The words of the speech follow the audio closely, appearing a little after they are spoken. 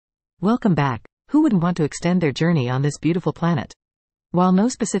Welcome back. Who wouldn't want to extend their journey on this beautiful planet? While no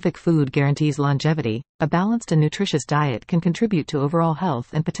specific food guarantees longevity, a balanced and nutritious diet can contribute to overall health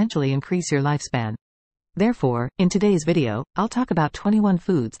and potentially increase your lifespan. Therefore, in today's video, I'll talk about 21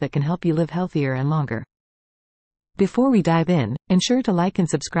 foods that can help you live healthier and longer. Before we dive in, ensure to like and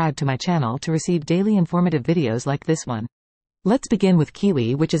subscribe to my channel to receive daily informative videos like this one. Let's begin with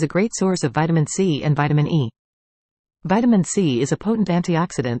kiwi, which is a great source of vitamin C and vitamin E. Vitamin C is a potent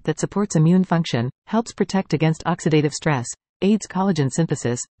antioxidant that supports immune function, helps protect against oxidative stress, aids collagen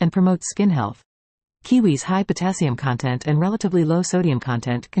synthesis, and promotes skin health. Kiwi's high potassium content and relatively low sodium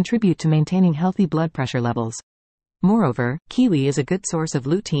content contribute to maintaining healthy blood pressure levels. Moreover, kiwi is a good source of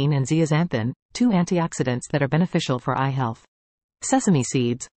lutein and zeaxanthin, two antioxidants that are beneficial for eye health. Sesame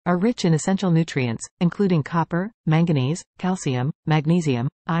seeds are rich in essential nutrients, including copper, manganese, calcium, magnesium,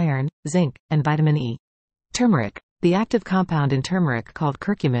 iron, zinc, and vitamin E. Turmeric. The active compound in turmeric called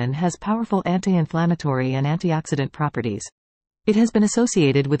curcumin has powerful anti-inflammatory and antioxidant properties. It has been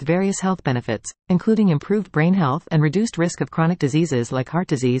associated with various health benefits, including improved brain health and reduced risk of chronic diseases like heart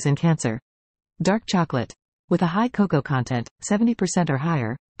disease and cancer. Dark chocolate, with a high cocoa content, 70% or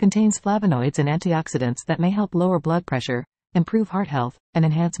higher, contains flavonoids and antioxidants that may help lower blood pressure, improve heart health, and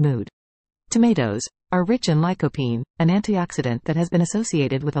enhance mood. Tomatoes are rich in lycopene, an antioxidant that has been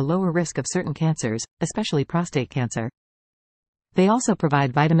associated with a lower risk of certain cancers, especially prostate cancer. They also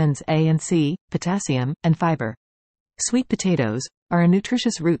provide vitamins A and C, potassium, and fiber. Sweet potatoes are a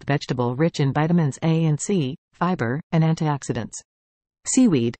nutritious root vegetable rich in vitamins A and C, fiber, and antioxidants.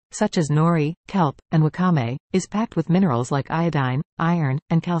 Seaweed, such as nori, kelp, and wakame, is packed with minerals like iodine, iron,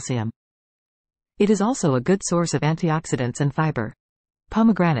 and calcium. It is also a good source of antioxidants and fiber.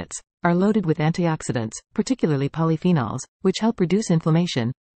 Pomegranates are loaded with antioxidants, particularly polyphenols, which help reduce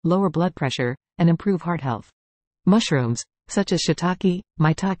inflammation, lower blood pressure, and improve heart health. Mushrooms, such as shiitake,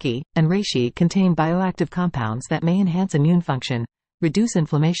 maitake, and reishi, contain bioactive compounds that may enhance immune function, reduce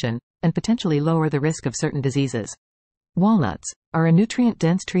inflammation, and potentially lower the risk of certain diseases. Walnuts are a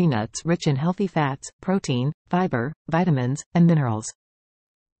nutrient-dense tree nuts rich in healthy fats, protein, fiber, vitamins, and minerals.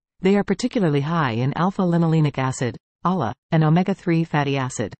 They are particularly high in alpha-linolenic acid, ALA, and omega-3 fatty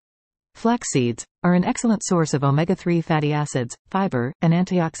acid. Flax seeds are an excellent source of omega-3 fatty acids, fiber, and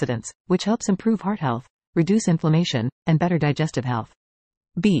antioxidants, which helps improve heart health, reduce inflammation, and better digestive health.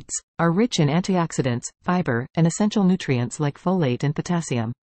 Beets are rich in antioxidants, fiber, and essential nutrients like folate and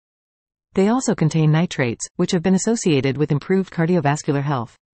potassium. They also contain nitrates, which have been associated with improved cardiovascular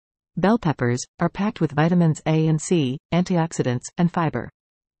health. Bell peppers are packed with vitamins A and C, antioxidants, and fiber.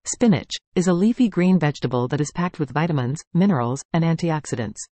 Spinach is a leafy green vegetable that is packed with vitamins, minerals, and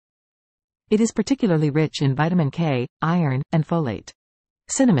antioxidants. It is particularly rich in vitamin K, iron, and folate.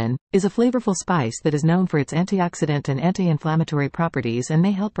 Cinnamon is a flavorful spice that is known for its antioxidant and anti-inflammatory properties and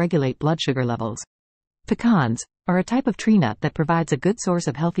may help regulate blood sugar levels. Pecans are a type of tree nut that provides a good source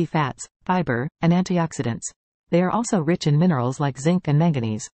of healthy fats, fiber, and antioxidants. They are also rich in minerals like zinc and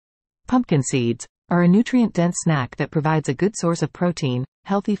manganese. Pumpkin seeds are a nutrient-dense snack that provides a good source of protein,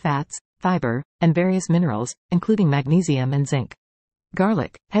 healthy fats, fiber, and various minerals, including magnesium and zinc.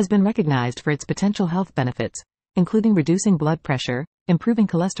 Garlic has been recognized for its potential health benefits, including reducing blood pressure, improving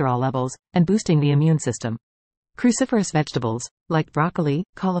cholesterol levels, and boosting the immune system. Cruciferous vegetables, like broccoli,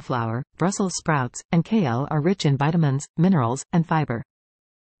 cauliflower, Brussels sprouts, and kale are rich in vitamins, minerals, and fiber.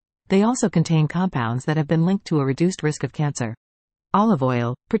 They also contain compounds that have been linked to a reduced risk of cancer. Olive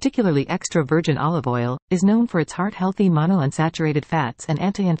oil, particularly extra virgin olive oil, is known for its heart-healthy monounsaturated fats and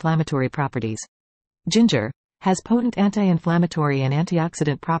anti-inflammatory properties. Ginger has potent anti-inflammatory and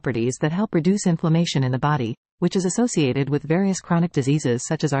antioxidant properties that help reduce inflammation in the body, which is associated with various chronic diseases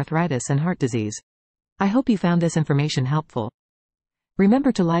such as arthritis and heart disease. I hope you found this information helpful.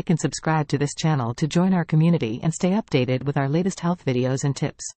 Remember to like and subscribe to this channel to join our community and stay updated with our latest health videos and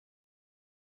tips.